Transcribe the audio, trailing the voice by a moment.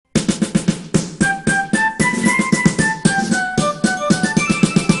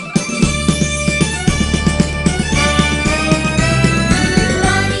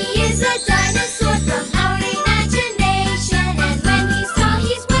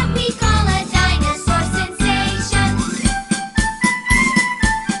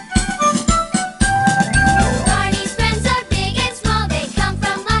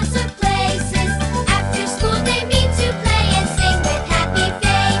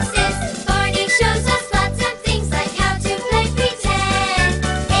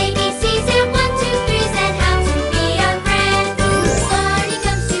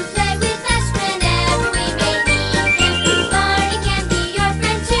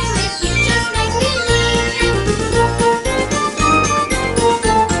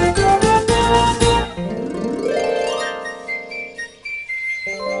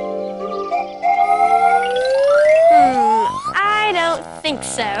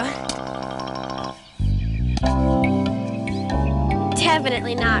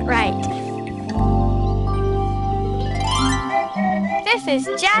Definitely not right. This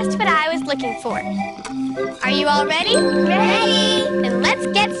is just what I was looking for. Are you all ready? Ready! Then let's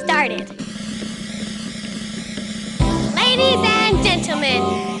get started. Ladies and gentlemen,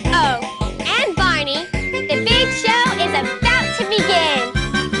 oh, and Barney, the big show is about to begin.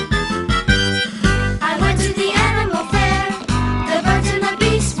 I went to the animal fair. The birds and the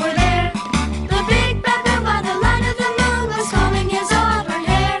beasts were there. The big baboon by the light of the moon was combing his auburn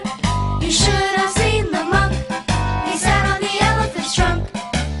hair. You should have seen the monk. He sat on the elephant's trunk.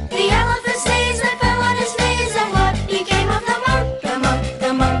 The elephant sneezed and fell on his knees. And what became of the monk? The monk,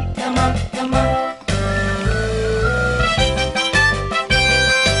 the monk, the monk, the monk.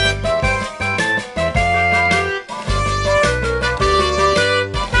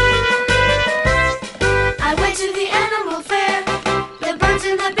 I went to the animal fair. The birds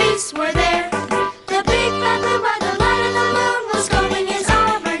and the beasts were there. The big baboon by the light of the moon was combing his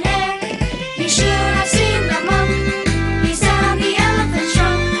auburn hair. You should have seen the monk. He sat on the elephant's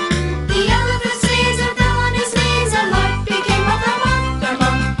trunk. The elephant sneezed and fell on his knees. And what became of the monk? The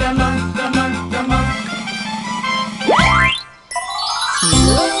monk, the monk, the monk, the monk.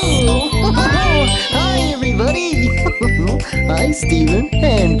 Hi, everybody! Hi, Stephen,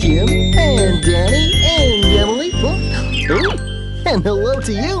 and Kim, and Danny, and Emily. Oh, and hello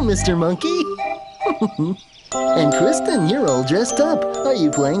to you, Mr. Monkey. And Kristen, you're all dressed up. Are you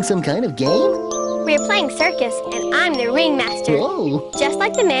playing some kind of game? We're playing circus, and I'm the ringmaster. Whoa! Just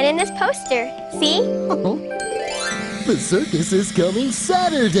like the man in this poster. See? The circus is coming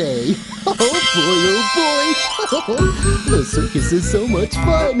Saturday! Oh boy, oh boy! The circus is so much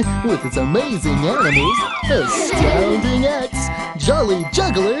fun with its amazing animals, astounding acts, jolly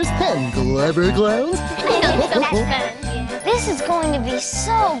jugglers, and clever clowns. So much fun. This is going to be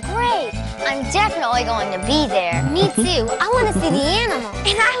so great. I'm definitely going to be there. Me too. I want to see the animals.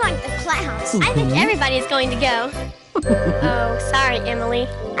 And I like the clowns. I think everybody is going to go. Oh, sorry, Emily.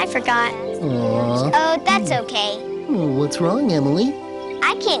 I forgot. Aw. Oh, that's okay. What's wrong, Emily?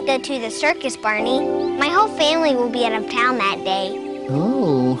 I can't go to the circus, Barney. My whole family will be out of town that day.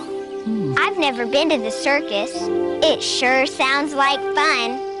 Oh. I've never been to the circus. It sure sounds like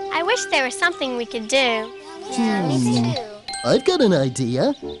fun. I wish there was something we could do. Yeah, me too. I've got an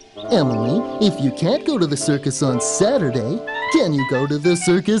idea. Emily, if you can't go to the circus on Saturday, can you go to the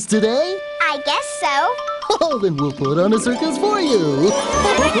circus today? I guess so. Oh, then we'll put on a circus for you.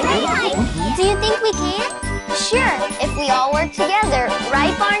 Do you think we can? Sure, if we all work together.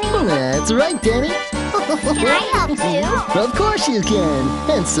 Right, Barney? That's right, Danny. Can I help too? Of course you can,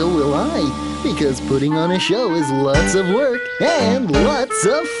 and so will I, because putting on a show is lots of work and lots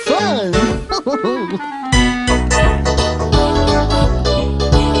of fun.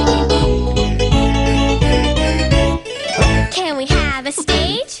 Can we have a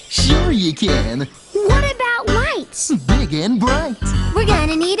stage? Sure you can. What about lights? Big and bright. We're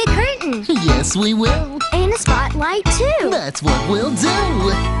gonna need a curtain. Yes, we will. And a spotlight too. That's what we'll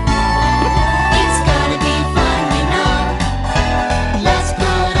do. It's gonna be fun, you know. Let's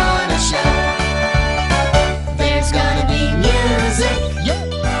put on a show. There's gonna be music. Yeah.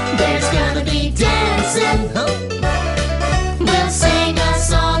 There's gonna be dancing. We'll sing a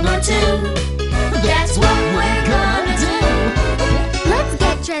song or two. That's what we're gonna do. Let's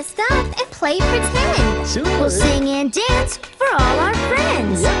get dressed up and play pretend. Sure. We'll sing and dance for all our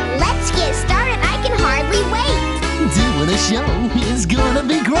friends. Let's get started. I can hardly wait. Doing a show is gonna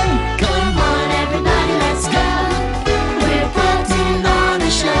be great. Come on, everybody, let's go. We're putting on a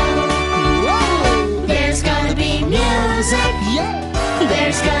show. Whoa. There's gonna be music. Yeah.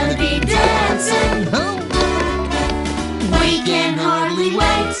 There's gonna be dancing. Oh. We can hardly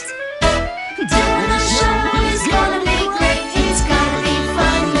wait. Doing a show is gonna be great. It's gonna be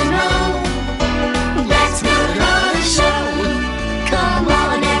fun, you know. Let's put on a show. Come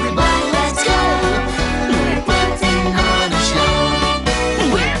on, everybody, let's go. We're putting on a show.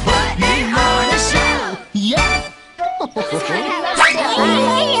 We're putting on a show. Yeah.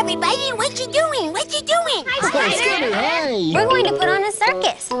 Hey, everybody, what you doing? What you doing? Hi. We're going to put on a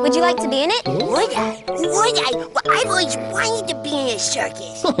circus. Would you like to be in it? Would I? Would I? Well, I've always wanted to be in a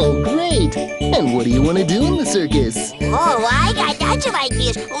circus. Oh, great. And what do you want to do in the circus? Oh, I got lots of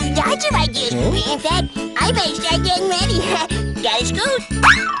ideas. Lots of ideas. In fact, I better start getting ready. Gotta scoot.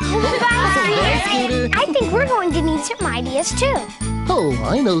 Bye, Scooter. I think we're going to need some ideas too. Oh,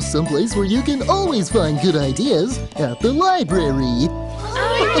 I know someplace where you can always find good ideas at the library.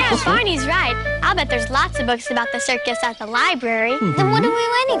 Oh, Yeah, Barney's right. I'll bet there's lots of books about the circus at the library. Then what are we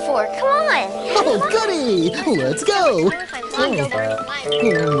waiting for? Come on. Oh, goody! Let's go! All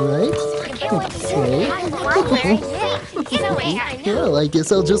right. Okay. Well, I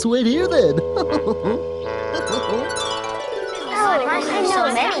guess I'll just wait here then.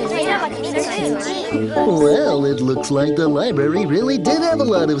 Well, it looks like the library really did have a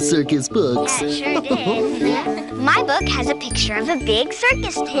lot of circus books. Sure did. My book has a picture of a big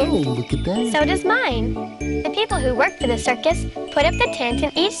circus Oh, tent. look at that. So does mine. The people who work for the circus put up the tent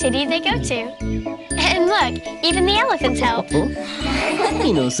in each city they go to. And look, even the elephants help.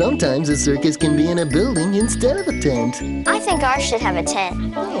 You know, sometimes a circus can be in a building instead of a tent. I think ours should have a tent.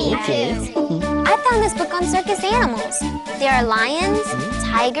 Me too. I found this book on circus animals. There are lions,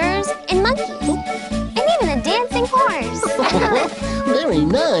 tigers, and monkeys. And even a dancing horse. Very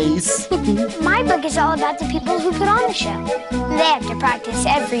nice. My book is all about the people who put on the show. They have to practice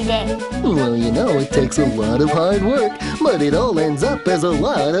every day. Well, you know, it takes a lot of hard work, but it all ends up as a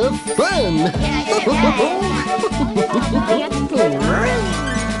lot of fun.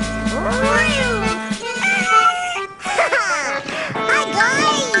 Hi,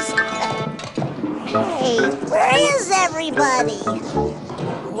 guys! Hey, where is everybody?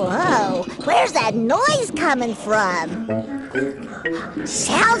 Whoa, where's that noise coming from?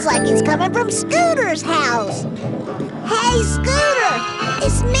 Sounds like it's coming from Scooter's house. Hey, Scooter!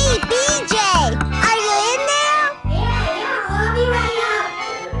 It's me, BJ! Are you in there? Yeah, I'll be right out.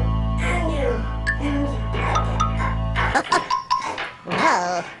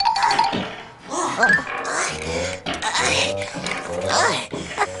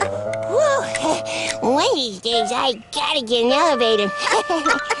 One of these days, I gotta get an elevator.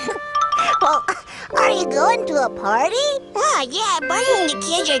 Well, are you going to a party? Oh, yeah, Barney and the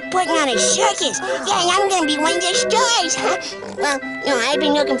kids are putting on a circus. Yeah, and I'm gonna be one of their stars. Well, you know, I've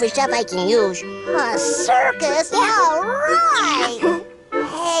been looking for stuff I can use. A circus? All right.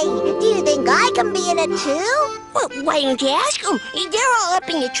 Hey, do you think I can be in it too? Well, why don't you ask them? They're all up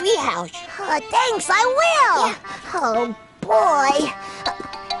in the treehouse. Thanks, I will. Yeah. Oh, boy.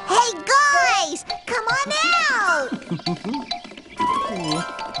 Hey, guys, come on out.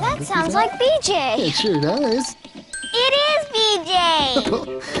 That sounds like BJ. It sure does. It is BJ.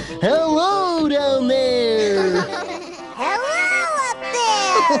 Hello down there. Hello up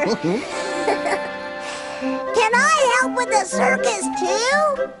there. Can I help with the circus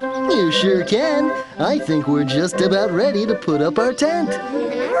too? You sure can. I think we're just about ready to put up our tent.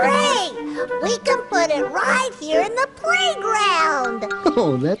 Great! We can put it right here in the playground.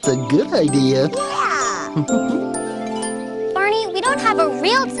 Oh, that's a good idea. Yeah. Barney, we don't have a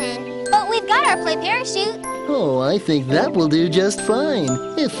real tent, but we've got our play parachute. Oh, I think that will do just fine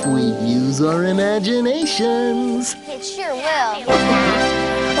if we use our imaginations. It sure will.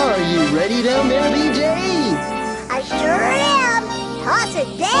 Are you ready down there, BJ? I sure am. Toss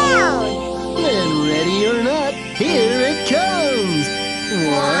it down. Then ready or not, here it comes.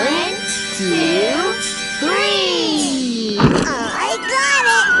 1, 2, 3. I got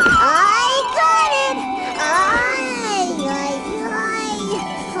it. I got it.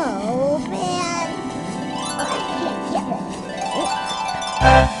 Oh, man.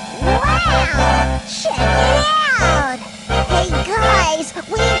 Wow! Check it out. Hey, guys,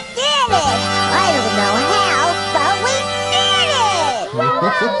 we did it. I don't know how, but we did it.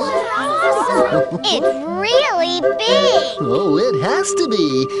 It's really big. Oh, it has to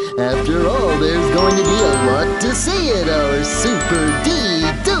be. After all, there's going to be a lot to see at our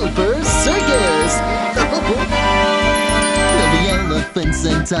super-duper circus. There'll be elephants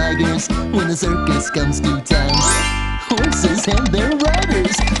and tigers when the circus comes to town. Horses and their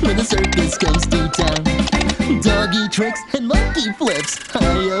riders when the circus comes to town. Doggy tricks and monkey flips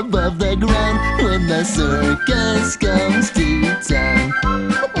high above the ground when the circus comes to town.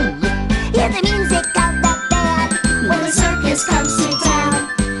 Hear the music of the band when the circus comes to town.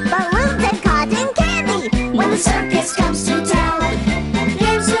 Balloons and cotton candy when the circus comes to town.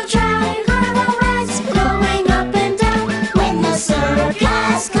 Games of try, carnival rides going up and down when the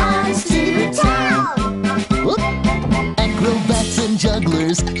circus comes to town. Acrobats and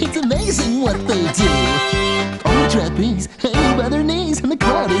jugglers, it's amazing what they do. On the trapeze, hanging by their knees, and the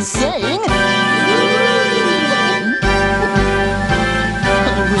crowd is saying,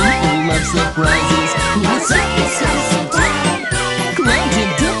 surprises when the circus comes to town. Clowns in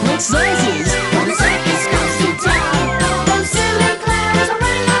different sizes when the circus comes to town. Those silly clowns are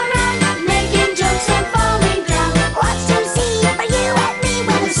running around, making jokes and falling down. Watch them see for you and me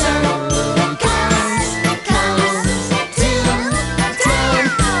when the circus comes to town.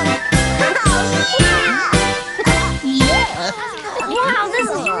 Yeah! Wow, this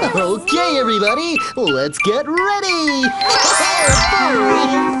is everybody. Let's get ready.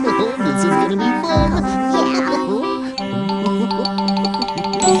 This is gonna be fun.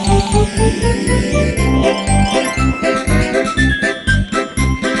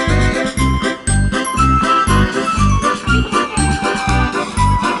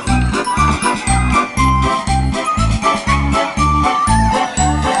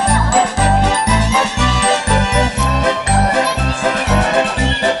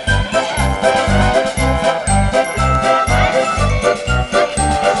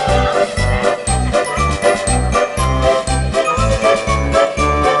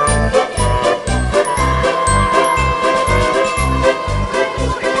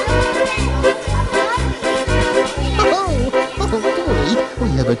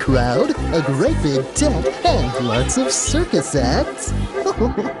 A crowd, a great big tent, and lots of circus acts.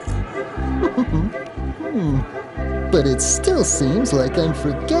 But it still seems like I'm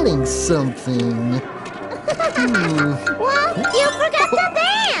forgetting something. Well, you forgot the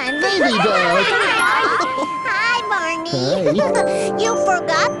band. Baby Bob. Hi, Barney. Hi. You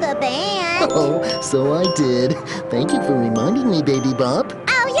forgot the band. Oh, so I did. Thank you for reminding me, Baby Bob.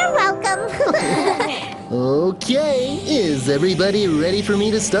 Oh, you're welcome. Okay, is everybody ready for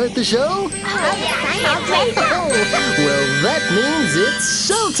me to start the show? Well, that means it's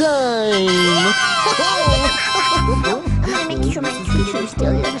showtime! I'm gonna make sure my tutu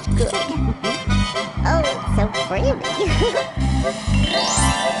still looks good. Oh, it's so pretty.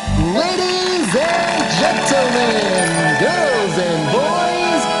 Ladies and gentlemen, girls and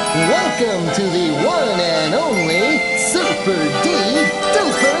boys, welcome to the one and only Super D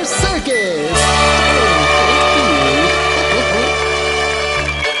Duper Circus!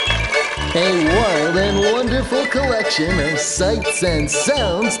 A wild and wonderful collection of sights and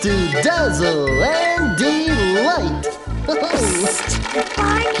sounds to dazzle and delight.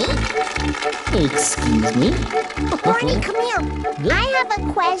 Barney? Excuse me? Barney, come here. I have a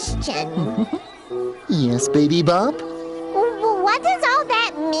question. Yes, Baby Bob? What does all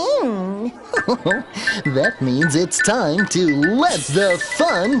that mean? That means it's time to let the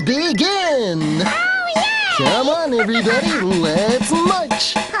fun begin! Oh, yeah! Come on, everybody, let's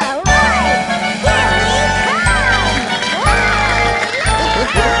march! All right!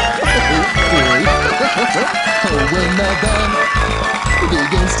 Here we come! When the band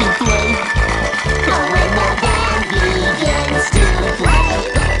begins to play, when the band begins to play,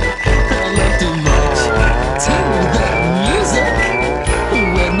 I love to march to the music.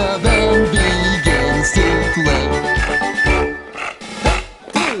 When the band begins to play,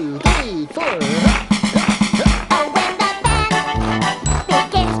 2, 3, 4. Oh, when the band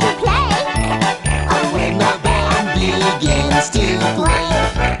begins to play. Oh, When the band begins to play.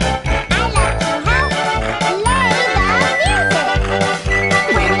 I love to help play the music.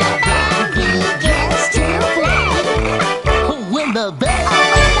 When the band begins to play. When the band When the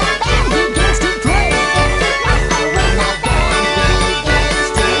band begins to play. When the band begins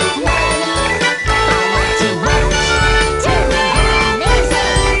to play. I want to march to the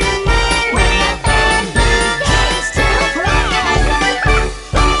music. When the band begins to play.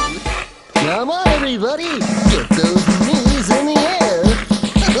 Come on, everybody, get those knees in the air.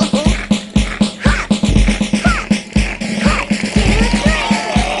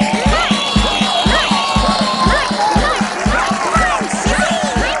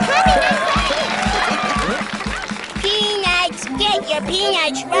 Peanuts, get your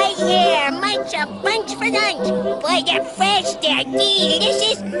peanuts right here. Munch a bunch for lunch. Boy, they're fresh, they're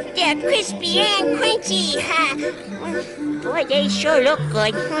delicious, they're crispy and crunchy. Boy, they sure look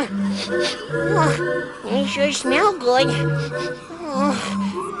good. They sure smell good.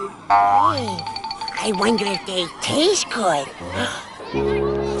 I wonder if they taste good.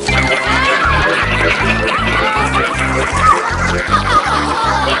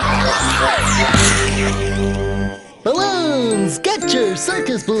 Balloons! Get your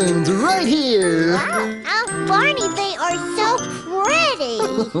circus balloons right here! Oh, Barney, they are so pretty.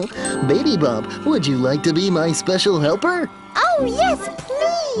 Baby Bob, would you like to be my special helper? Oh, yes,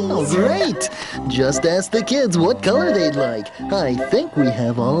 please. Oh, great! Just ask the kids what color they'd like. I think we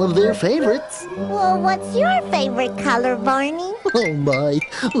have all of their favorites. Well, what's your favorite color, Barney? Oh my,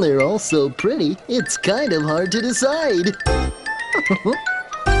 they're all so pretty, it's kind of hard to decide.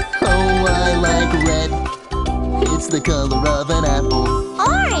 Oh, I like red. It's the color of an apple.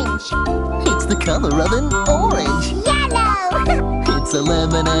 Orange. It's the color of an orange. Yellow. It's a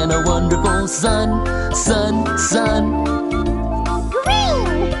lemon and a wonderful sun. Sun.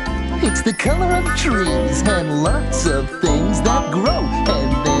 Green. It's the color of trees and lots of things that grow.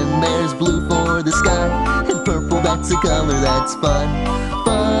 And then there's blue for the sky. And purple, that's a color that's fun.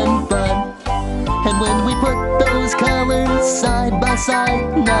 Fun. side by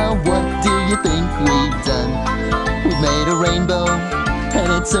side. Now what do you think we've done? We've made a rainbow,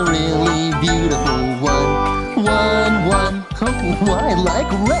 and it's a really beautiful one. One. Oh, I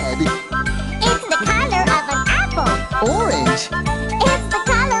like red. It's the color of an apple. Orange. It's the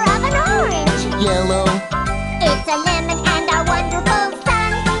color of an orange. Yellow. It's a lemon and our wonderful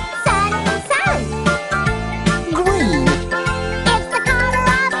sun. Green. It's the color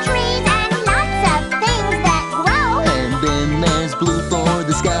of trees and lots of things that grow. And then there's blue for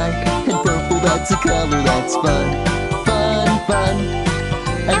the sky, and purple, that's a color that's fun. Fun.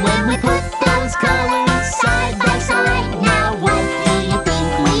 And when we put those colors side by side, now what do you think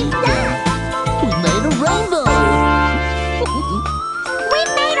we've done? We've made a rainbow. We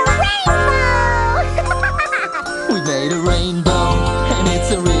made a rainbow. We made a rainbow, and it's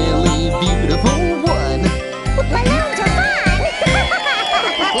a really beautiful one. Balloons are fun.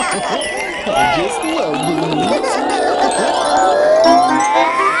 I just love balloons.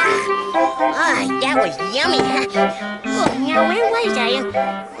 Ah, that was yummy. Oh, now where was I?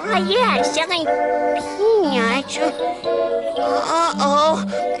 Oh, yeah, selling peanuts.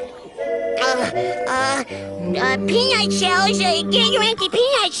 Peanut shells. Get your empty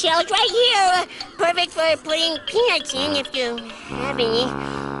peanut shells right here. Perfect for putting peanuts in if you have any.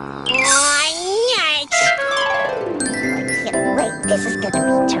 Oh, nuts. I can't wait. This is gonna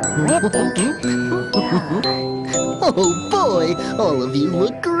be terrific. Oh boy, all of you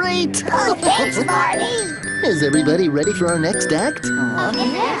look great. Oh, thanks, Barney. Is everybody ready for our next act? Oh,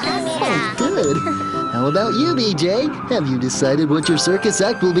 yeah. Good. How about you, BJ? Have you decided what your circus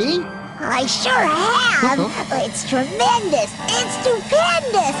act will be? I sure have. It's tremendous. It's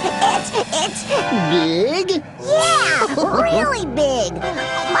stupendous. It's Big? yeah, really big.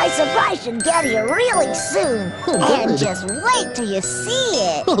 My surprise should get here really soon. And Good. just wait till you see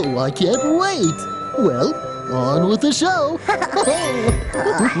it. Oh, I can't wait. Well, on with the show.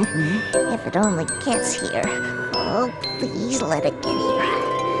 If it only gets here. Oh, please let it get here.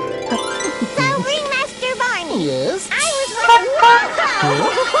 So, Ringmaster Barney. Yes? I was wondering. Whoa!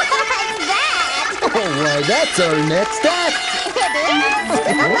 What's that? Oh, why, that's our next act. It is?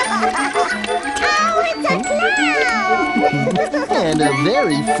 Oh, it's a clown! And a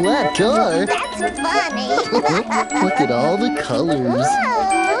very flat car. That's funny. Look at all the colors.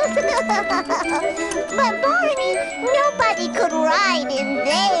 But Barney, nobody could ride in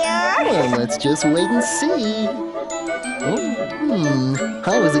there. Well, let's just wait and see.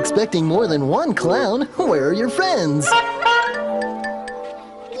 I was expecting more than one clown. Where are your friends?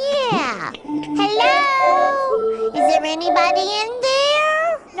 Yeah. Hello? Is there anybody in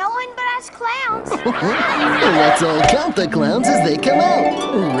there? No one but us clowns. Let's all count the clowns as they come out.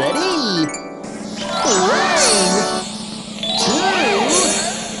 Ready?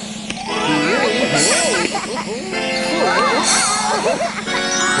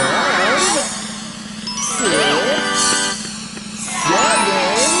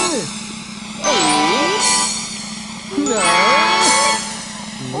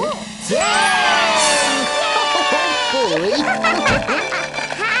 1,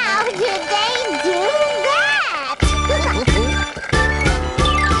 How did they do that?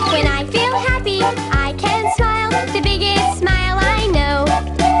 When I feel happy, I can smile, the biggest smile I know.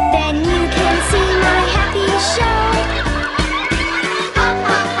 Then you can see my happy show.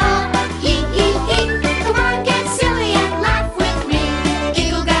 Hee hee hee. Come on, get silly and laugh with me.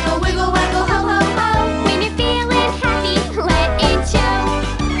 Giggle, gaggle, wiggle, waggle, ho ho ho. When you're feeling happy, let it show.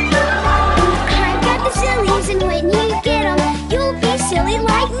 I've got the sillies, and when you get 'em, you'll be silly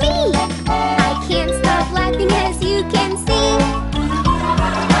like me. I can't stop laughing, as you can see.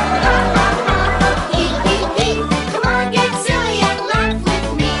 Hee hee hee. Come on, get silly and laugh with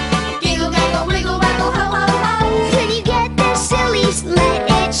me. Giggle, gaggle, wiggle, waggle, ho ho ho. When you get the sillies, let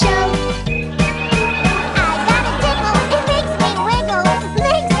it show. I got a tickle, it makes me wiggle,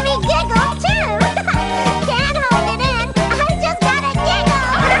 makes me giggle too. Can't hold it in, I just gotta giggle.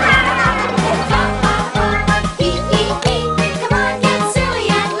 Hee hee hee. Come on, get silly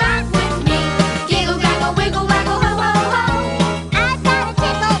and laugh with me. Giggle, gaggle, wiggle, waggle, ho ho ho. I've got a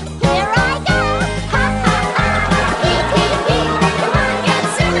tickle, here I go. Ha ha ha. Hee hee hee. Come on, get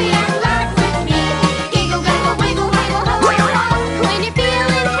silly and laugh with me. Giggle, gaggle, wiggle, waggle, ho ho ho. When you're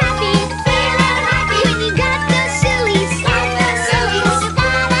feeling happy, when you got the sillies, Got the sillies.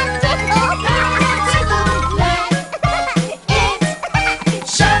 Got a tickle.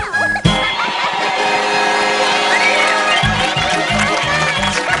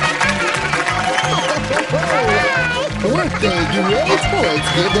 Weren't they great? Let's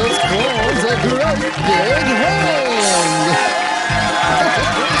give those clowns a great big hand.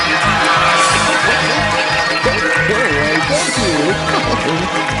 There I go.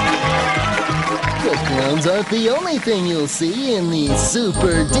 Clowns aren't the only thing you'll see in the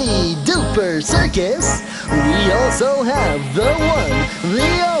Super D-Duper Circus. We also have the one, the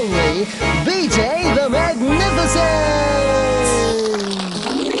only, BJ the Magnificent!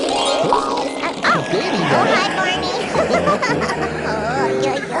 Oh, baby Hi,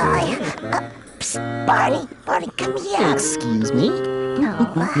 Barney. Psst, Barney, come here. Excuse me?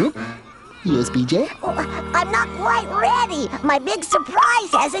 Yes, BJ? I'm not quite ready. My big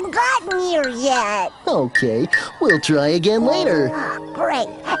surprise hasn't gotten here yet. Okay, we'll try again later. Great.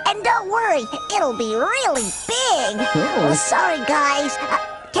 And don't worry, it'll be really big. Oh. Sorry, guys.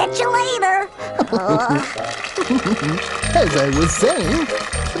 Catch you later. As I was saying,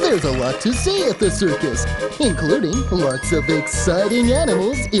 there's a lot to see at the circus, including lots of exciting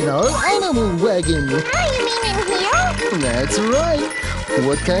animals in our animal wagon. Oh, you mean in here? That's right.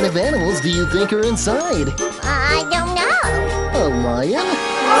 What kind of animals do you think are inside? I don't know. A lion?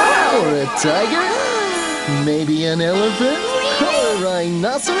 Or a tiger? Maybe an elephant? Or a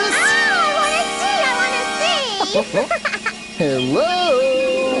rhinoceros? I want to see. Hello?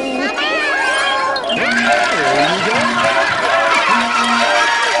 There you go.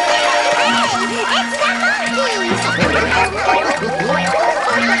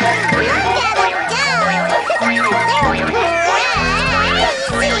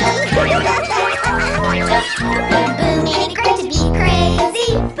 Boom, boom, ain't it great to be crazy?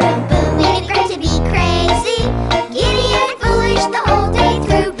 Boom, boom, ain't it great to be crazy? Giddy and foolish the whole day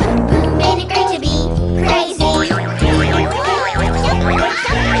through. Boom, boom, ain't it great to be crazy? A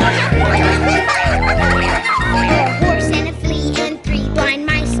horse and a flea and 3 blind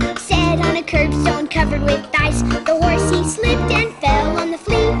mice sat on a curbstone covered with ice. The horse, he slipped and fell on the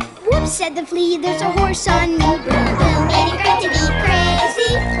flea. Whoops, said the flea, there's a horse on me. Boom, boom, ain't it great to be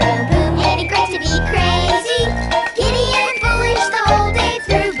crazy? Boom, boom, ain't it great to be crazy? Giddy and foolish the whole day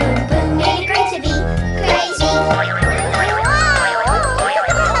through. Boom, boom, ain't it great to be crazy?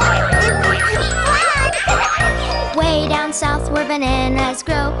 Way down south where bananas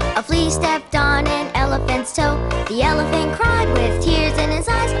grow, a flea stepped on an elephant's toe. The elephant cried with tears in his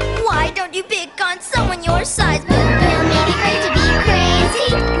eyes, why don't you pick on someone your size? Boom, boom, ain't it great to be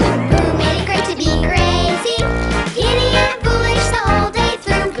crazy? Boom, boom, ain't it great to be crazy? Giddy and foolish the whole day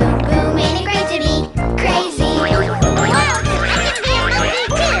through. Boom, boom, ain't it great to be crazy?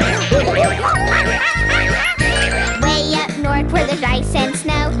 Way up north where there's ice and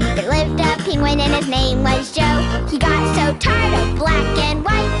snow, there lived a penguin and his name was Joe. He got so tired of black and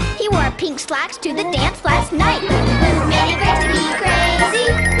white, he wore pink slacks to the dance last night. Boom, boom, ain't it great to be crazy?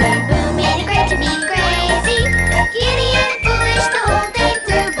 Boom, boom, ain't it great to be crazy? Giddy and foolish the whole day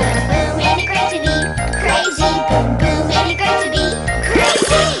through. Boom, boom, ain't it great to be crazy? Boom, boom, ain't it great to be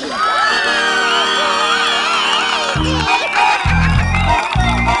crazy?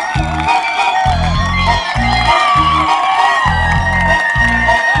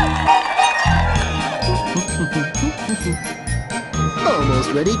 Almost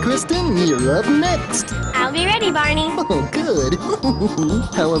ready, Kristen? You're up next. I'll be ready, Barney. Oh, good.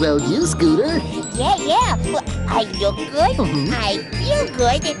 How about you, Scooter? Yeah. Well, I look good. I feel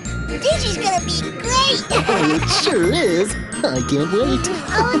good. This is gonna be great. Oh, it sure is. I can't wait.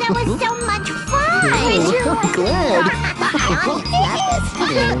 Oh, that was so much fun. Oh, I'm glad.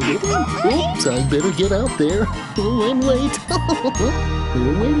 Oops, I better get out there. Oh, and wait.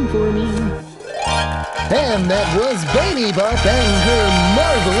 They're waiting for me. And that was Baby Bop and her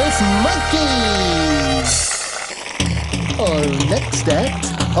marvelous monkeys. Our next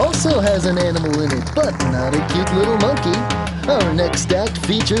act also has an animal in it, but not a cute little monkey. Our next act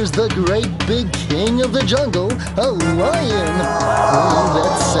features the great big king of the jungle, a lion. Oh,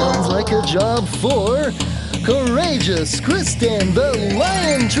 that sounds like a job for Courageous Kristen, the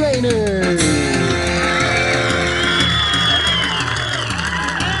lion trainer.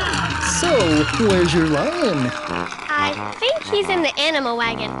 So, where's your lion? I think he's in the animal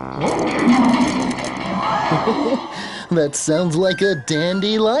wagon. That sounds like a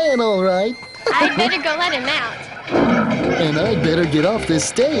dandelion, all right. I'd better go let him out. And I'd better get off this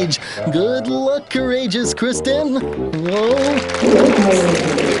stage. Good luck, Courageous Kristen. Whoa.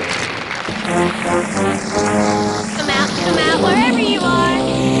 Come out, wherever you are.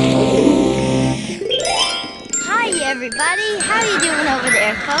 Hi, everybody. How you doing over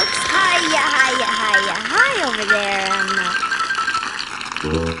there, folks? Hiya, hi over there.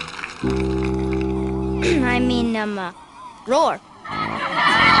 Roar.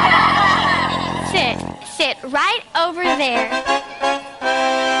 Sit right over there.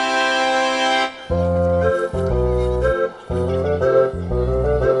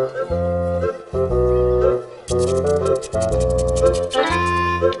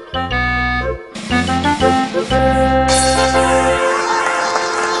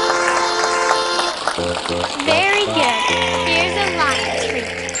 Very good. Here's a lion treat.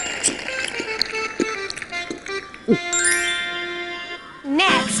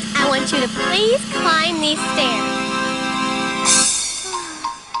 Next, I want you to please climb these stairs.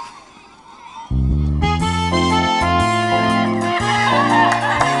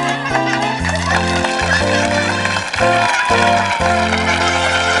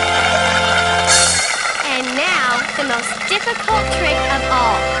 And now, the most difficult trick of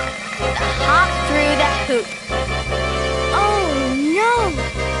all, the hop through the hoop. Oh no!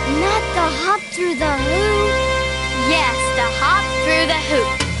 Not the hop through the hoop. Yes, the hop through the hoop.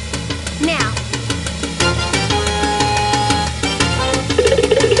 Now,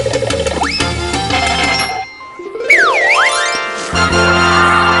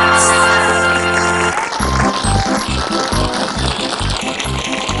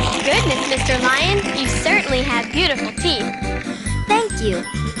 goodness, Mr. Lion, you certainly have beautiful teeth. Thank you.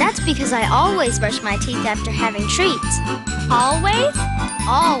 That's because I always brush my teeth after having treats. Always?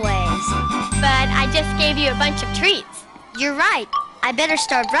 Always. But I just gave you a bunch of treats. You're right. I better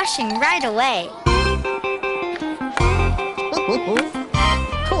start brushing right away.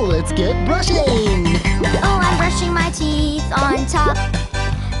 Let's get brushing. Oh, I'm brushing my teeth on top.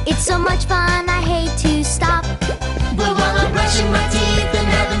 It's so much fun, I hate to stop. But while I'm brushing my teeth and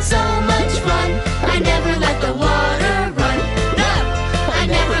having so much fun, I never let the water run. No, I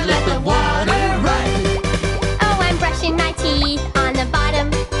never let the water run. Oh, I'm brushing my teeth on the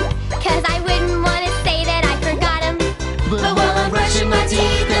bottom, 'cause I wouldn't want to say that I forgot them. But while I'm brushing my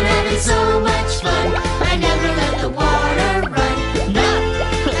teeth and having so much fun, I never let the water run. No,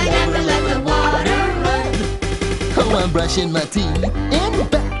 I never let the water run. Oh, I'm brushing my teeth and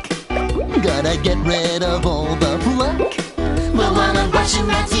back. Gotta get rid of all the plaque. But while I'm brushing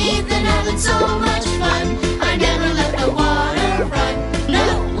my teeth and having so much fun, I never let the water run. No,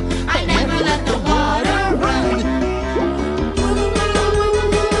 I never let the water run.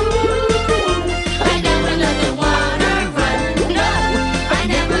 I never let the water run. No, I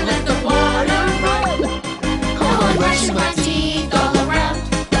never let the water run. Oh, I'm brushing my teeth all around,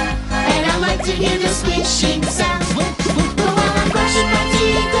 and I like to hear the squishing sound. But while I'm brushing my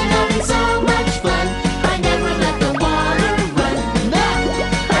teeth and having so much fun, I never let the water run. No,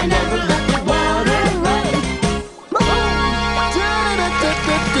 I never let the water run.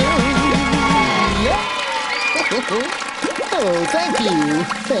 Oh, thank you.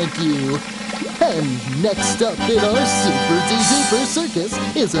 Thank you. And next up in our Super Circus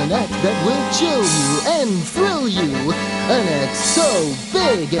is an act that will chill you and thrill you. An act so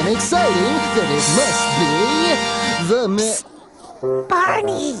big and exciting that it must be the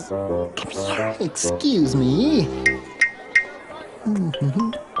Barney, come here. Excuse me.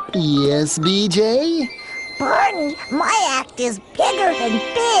 Yes, BJ? Barney, my act is bigger than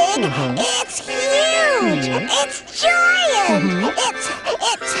big. It's huge. It's giant.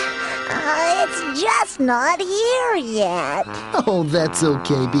 It's just not here yet. Oh, that's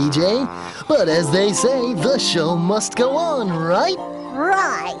okay, BJ. But as they say, the show must go on, right?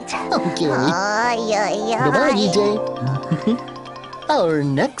 Right. Okay. Goodbye, BJ. Our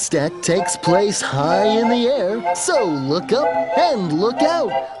next act takes place high in the air, so look up and look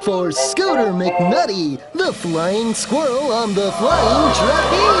out for Scooter McNutty, the flying squirrel on the flying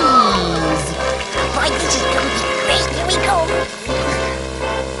trapeze. Boy, this is gonna be great. Here we go.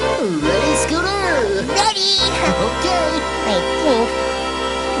 Ready, Scooter? Ready? Okay. I think.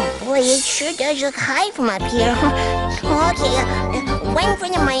 Oh boy, it sure does look high from up here. Okay, 1 for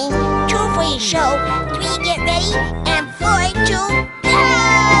the money, 2 for your show, 3 get ready, and 4 to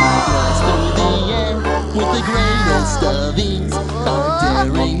Flies through the air with the greatest of ease. Our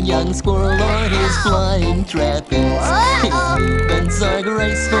daring young squirrel on his flying trapeze. His movements are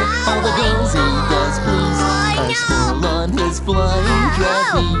graceful, all the girls he does please. Our squirrel on his flying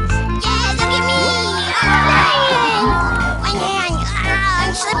trapeze. Yeah, look at me! I'm flying! One hand,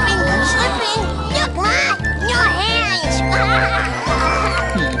 I'm slipping. Look, Ma, your hands!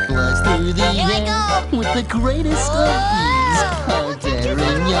 He flies through the air with the greatest of ease. Our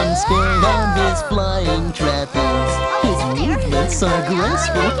daring young squirrel on his flying trapeze. His movements are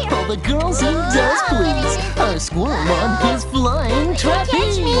graceful, all the girls he does please. Our squirrel on his flying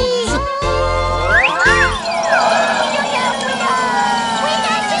trapeze.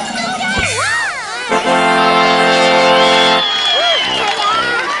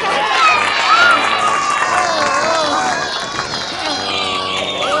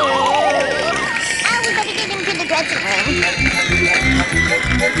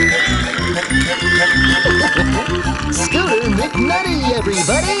 Scooter get nutty,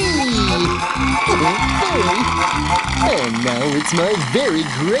 everybody! And now it's my very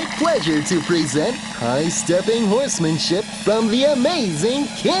great pleasure to present high-stepping horsemanship from the amazing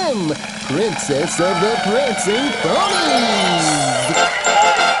Kim, Princess of the Prancing Ponies!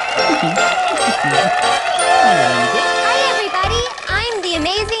 Hi, everybody. I'm the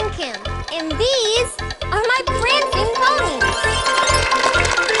amazing Kim, and these are my prancing ponies.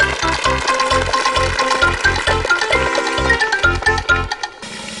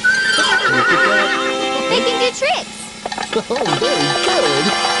 They can do tricks. Oh, very good!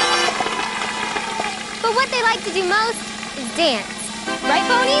 But what they like to do most is dance. Right,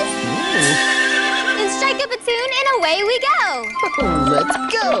 ponies? Then strike up a tune and away we go. Let's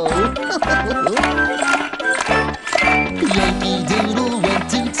go! Yankee Doodle went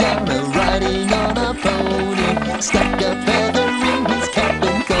to town riding on a pony. Stuck a feather in his cap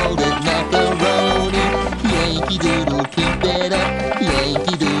and called it macaroni. Yankee Doodle, keep it up.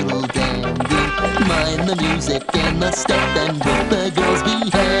 Yankee Doodle dandy. Mind the music and the step and let the girls be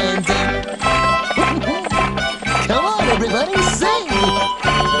handy. Come on, everybody, sing!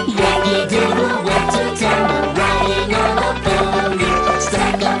 Yankee Doodle went to town riding on a pony.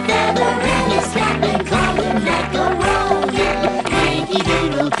 Stuck a feather in his cap and called it macaroni. Yankee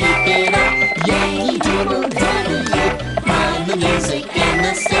Doodle, keep it up. Yankee Doodle dandy. Mind the music and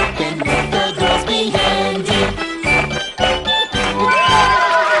the step and let the girls be handy.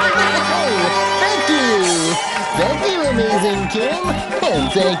 Thank you! Thank you, amazing Kim! And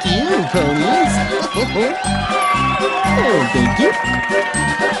thank you, ponies! Oh, thank you!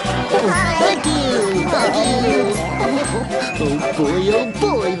 Thank you! Thank you! Oh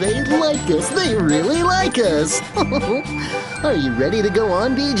boy, they like us! They really like us! Are you ready to go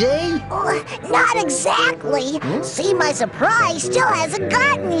on, BJ? Not exactly. See, my surprise still hasn't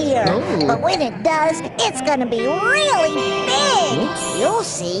gotten here. Oh. But when it does, it's gonna be really big. You'll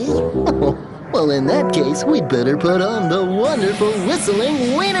see. Well, in that case, we'd better put on the wonderful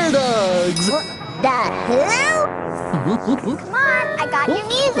whistling wiener dogs! The who? Come on, I got your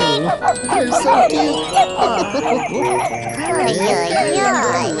music. You're so cute!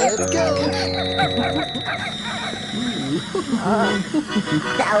 Let's go!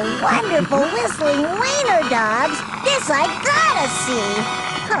 The wonderful whistling wiener dogs. This I gotta see.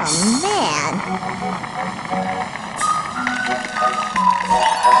 Oh, man.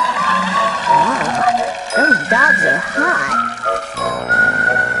 Those dogs are hot.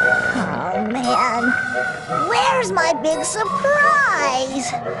 Oh, man. Where's my big surprise?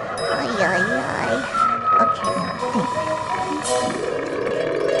 Ay, ay, ay. Okay, now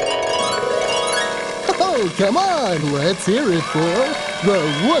Oh, come on! Let's hear it for the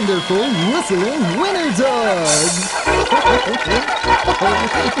wonderful whistling winner dogs!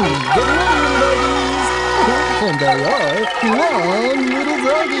 Good morning, doggies! And they are long little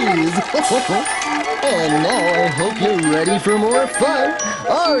doggies! And now I hope you're ready for more fun!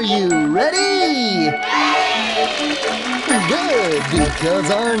 Are you ready? Good, because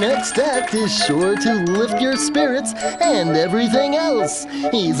our next act is sure to lift your spirits and everything else.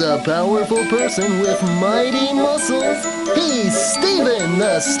 He's a powerful person with mighty muscles. He's Steven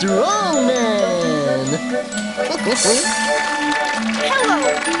the Strong Man. Hello,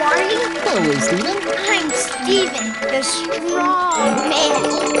 Barney. Hello, Steven. I'm Steven, the strong man.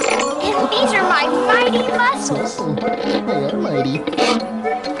 And these are my mighty muscles. They are mighty.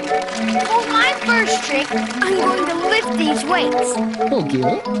 For my first trick, I'm going to lift these weights.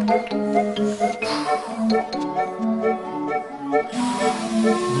 Okay.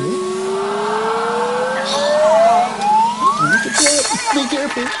 Be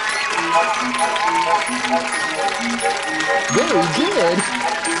careful. Very good.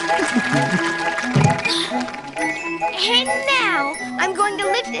 And now, I'm going to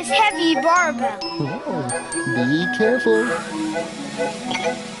lift this heavy barbell. Oh, be careful.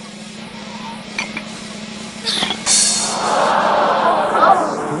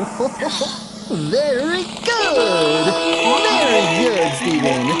 Very good! Very good,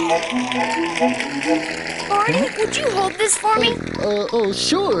 Steven! Barney, would you hold this for me? Oh,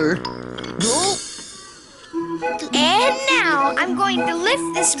 sure. Oh. And now, I'm going to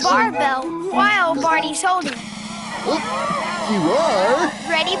lift this barbell while Barney's holding it. Oh, you are?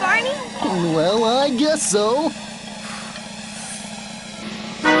 Ready, Barney? Well, I guess so.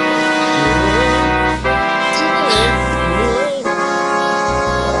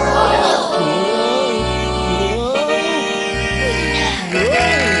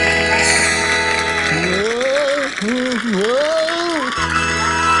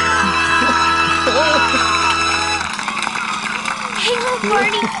 Hey, look,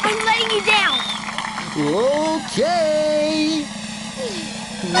 Barney, I'm letting you down. Okay.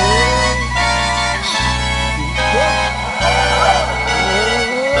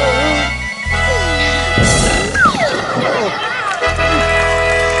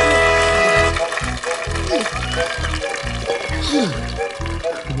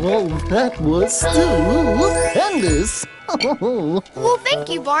 Well, that was stupendous. Well, thank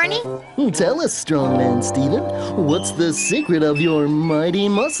you, Barney. Tell us, strongman Steven, what's the secret of your mighty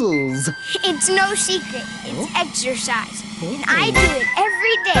muscles? It's no secret. It's exercise. And I do it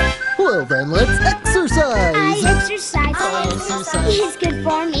every day. Well, then let's exercise. Exercise. It's good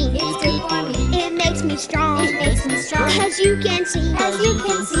for me. It makes me strong. As you can see, I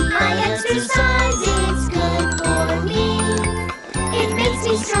exercise. It's good for me. It makes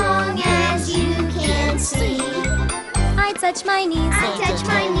me strong, as you can see. I touch my knees. I touch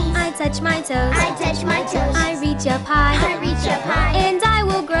my toes. I reach up high. And I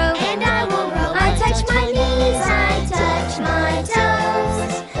will grow. I touch my knees. I touch my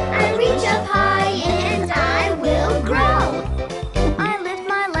toes. I reach up high and I will grow. I lift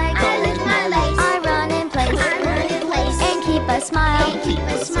my legs. I run in place. And keep a smile.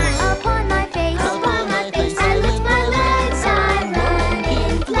 Upon my face. I lift my legs. I run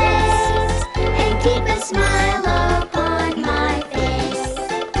in place. And keep a smile upon my face.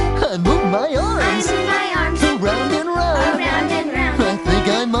 I move my arms. Round and round. I think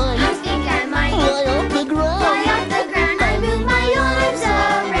I might. Fly off the ground. I move my arms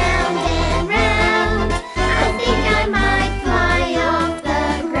around and round. I think I might fly off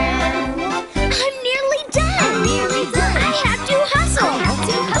the ground. I'm nearly done. I have to hustle.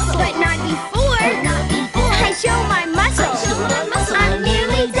 But not before. I show my muscle. I'm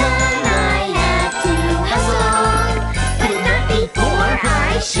nearly done. I have to hustle. But not before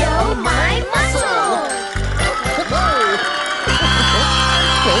I show my muscle.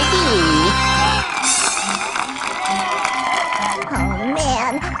 Thank you. Oh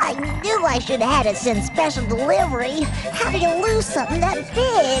man, I knew I should have had it sent special delivery. How do you lose something that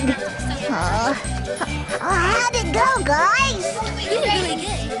big? How'd it go, guys?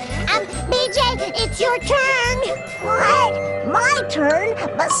 BJ, it's your turn. What? My turn?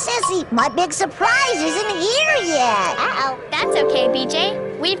 But Sissy, my big surprise isn't here yet. Uh-oh, that's okay, BJ.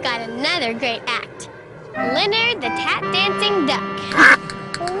 We've got another great act. Leonard the Tap Dancing Duck.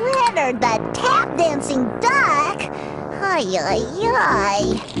 Leonard the tap dancing duck? Ay, ay, ay.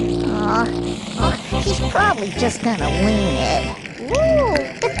 He's probably just gonna wing it.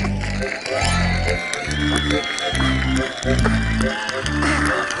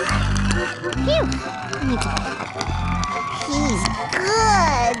 Phew. He's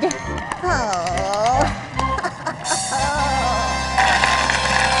good. Oh.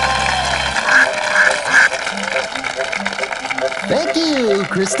 Thank you,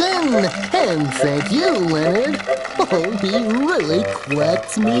 Kristen. And thank you, Leonard. Oh, he really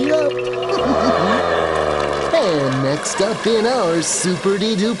quacked me up. And next up in our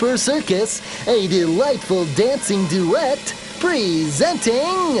super-de-duper circus, a delightful dancing duet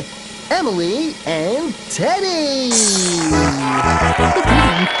presenting Emily and Teddy.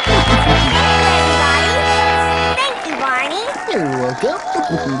 Thank you, Barney. You're welcome.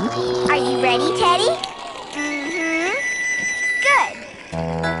 Are you ready, Teddy?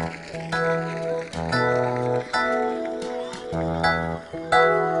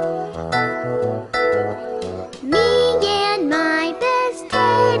 Me and my best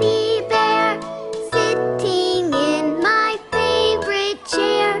teddy bear, sitting in my favorite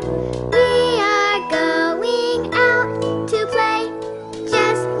chair. We are going out to play,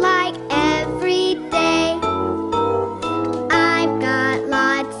 just like every day. I've got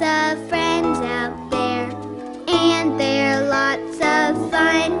lots of friends out there, and they're lots of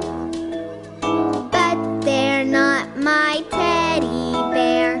fun. But they're not my teddy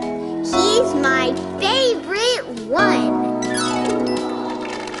bear. He's my favorite one.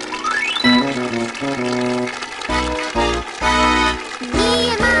 Me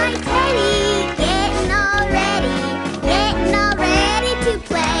and my teddy getting all ready to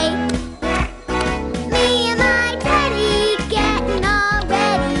play. Me and my teddy getting all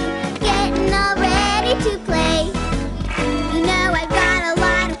ready to play. You know I've got a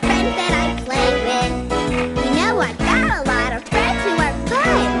lot of friends that I play with. You know I've got a lot of friends who are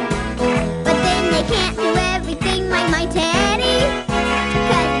fun. But then they can't do everything like my teddy.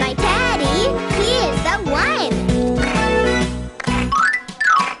 'Cause my teddy, he is the one.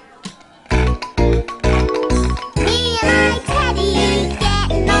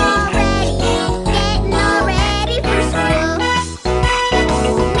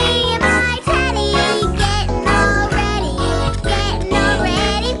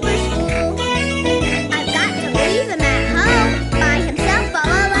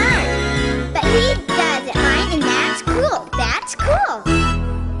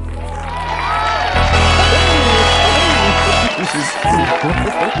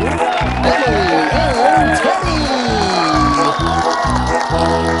 and Teddy! Oh,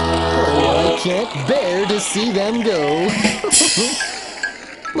 I can't bear to see them go.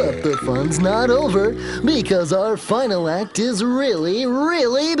 But the fun's not over because our final act is really,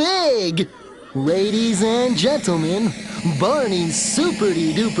 really big. Ladies and gentlemen, Barney's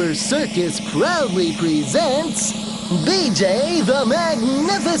Super-Duper Circus proudly presents BJ the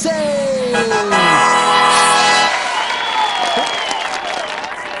Magnificent!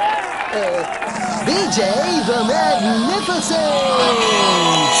 BJ the Magnificent!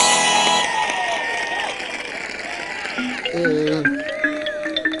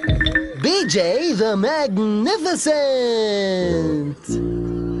 BJ the Magnificent!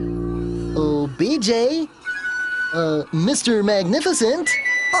 Oh, BJ? Mr. Magnificent?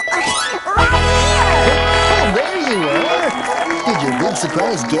 Right here! Oh, there you are! Did your big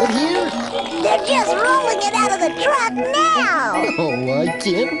surprise get here? They're just rolling it out of the truck now! Oh, I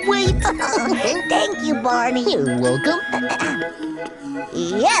can't wait! Thank you, Barney. You're welcome.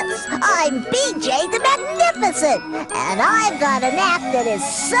 Yes, I'm BJ the Magnificent, and I've got an act that is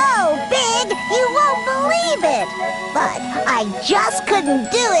so big you won't believe it. But I just couldn't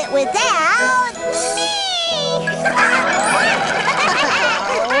do it without me.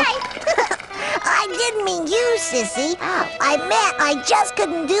 I didn't mean you, Sissy. I meant I just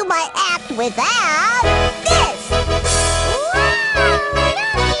couldn't do my act without this.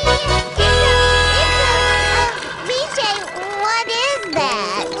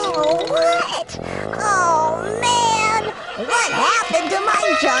 What happened to my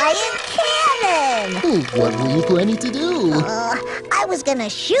giant cannon? What were you planning to do? I was gonna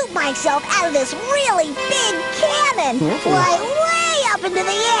shoot myself out of this really big cannon, fly way up into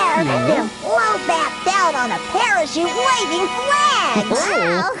the air, then blow back down on a parachute waving flags.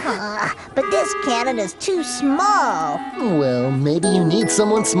 But this cannon is too small. Well, maybe you need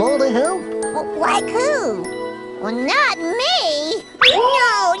someone small to help. Like who? Well, not me.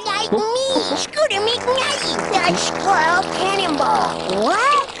 No, not me. Scooter McKnight, the squirrel cannonball.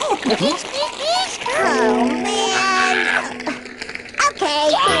 What? Oh, man. Okay.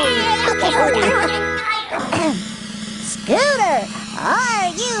 Scooter, are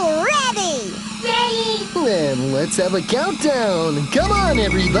you ready? Ready! Then let's have a countdown. Come on,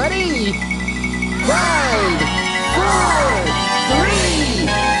 everybody. 5, 4, 3,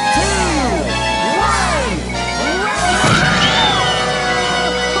 2,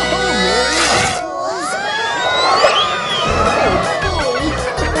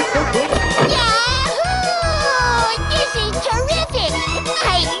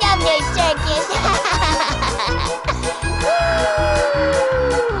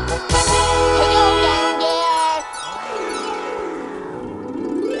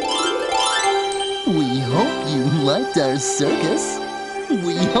 our circus.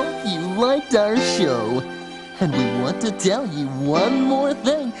 We hope you liked our show. And we want to tell you one more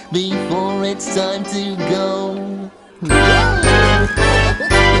thing before it's time to go. We are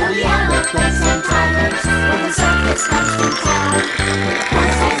the Crimson Tigers when the circus comes to town.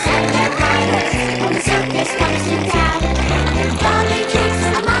 Horses and their riders when the circus comes to town. Jolly tricks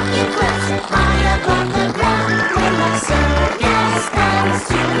and monkey clips high above the ground when the circus comes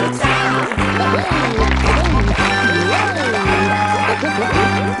to town.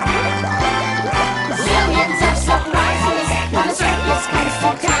 Millions of surprises when the circus comes to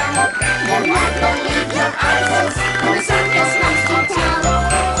town. You'll not believe your eyes when the circus comes to town.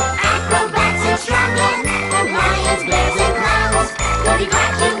 Acrobats and strongmen, and lions, bears and clowns. You'll be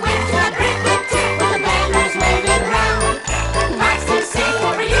glad you went to the cricket with the banners waving round. Lots to see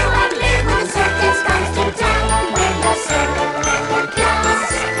for you and me when the circus comes to town. When the circus comes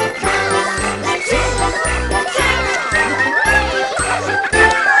to town.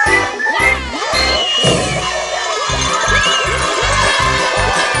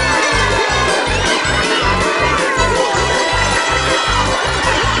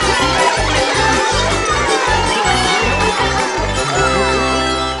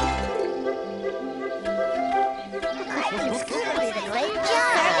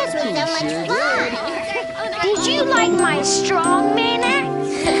 Did you like my strong man act?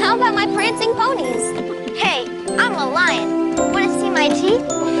 How about my prancing ponies? Hey, I'm a lion. Want to see my teeth?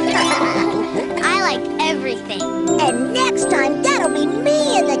 I like everything. And next time, that'll be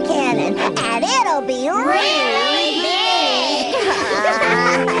me in the cannon. And it'll be really big.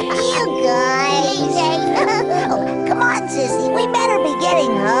 You guys. Oh, come on, Sissy. We better be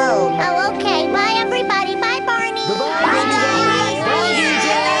getting home. Oh, okay. Bye, everybody. Bye, Barney. Bye-bye. Bye, guys.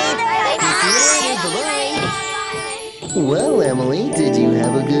 Well, Emily, did you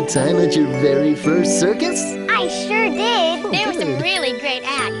have a good time at your very first circus? I I sure did. There were some really great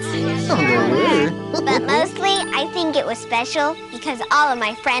acts. Oh, there were. But mostly, I think it was special because all of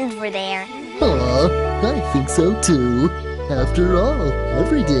my friends were there. Aw, I think so too. After all,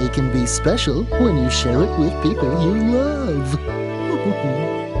 every day can be special when you share it with people you love.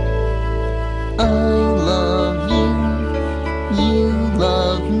 I love you, you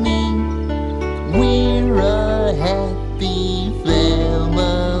love me. We're a happy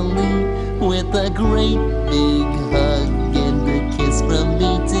family with a great big hug and a kiss from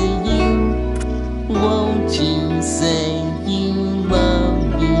me to you. Won't you say you love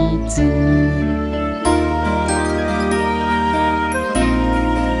me too?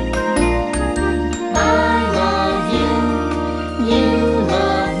 I love you, you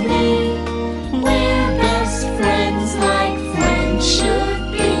love me. We're best friends like friends should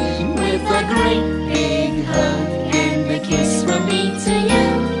be, with a great big hug and a kiss from me to you.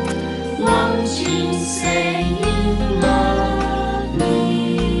 Won't you say you love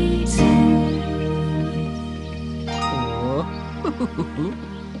me too?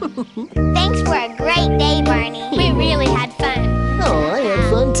 Thanks for a great day, Barney. We really had fun. Oh, I had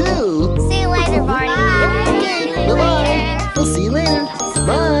fun too. See you later, Barney. Okay, bye-bye. We'll see you later.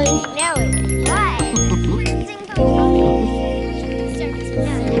 Bye. No,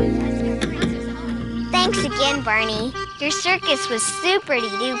 Thanks again, Barney. Your circus was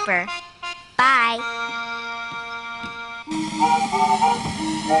super-duper. Bye.